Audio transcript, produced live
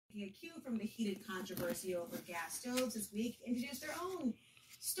Taking a cue from the heated controversy over gas stoves this week, introduced their own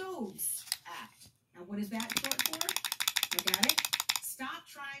Stoves Act. Now, what is that short for? Look at it. Stop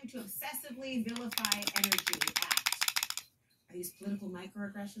Trying to Obsessively Vilify Energy Act. Are these political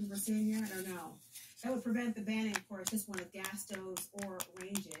microaggressions we're seeing here? I don't know. That would prevent the banning, of course, this one of gas stoves or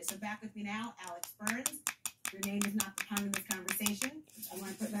ranges. So back with me now, Alex Burns. Your name is not the pun in this conversation. I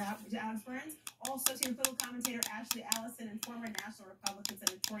want to put that out to Alex Burns. Also, senior political commentator Ashley Allison and former National Republican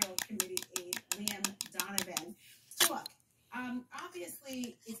Senatorial Committee aide Liam Donovan. So look,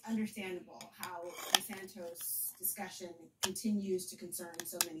 obviously it's understandable how the Santos discussion continues to concern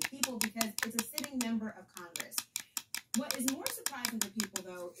so many people because it's a sitting member of Congress. What is more surprising to people,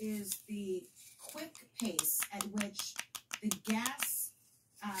 though, is the quick pace at which the gas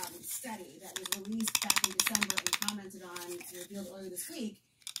study that was released back in December and commented on and revealed earlier this week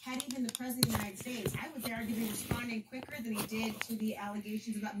had even the President of the United States, I would say, arguably responding quicker than he did to the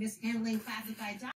allegations about mishandling classified documents.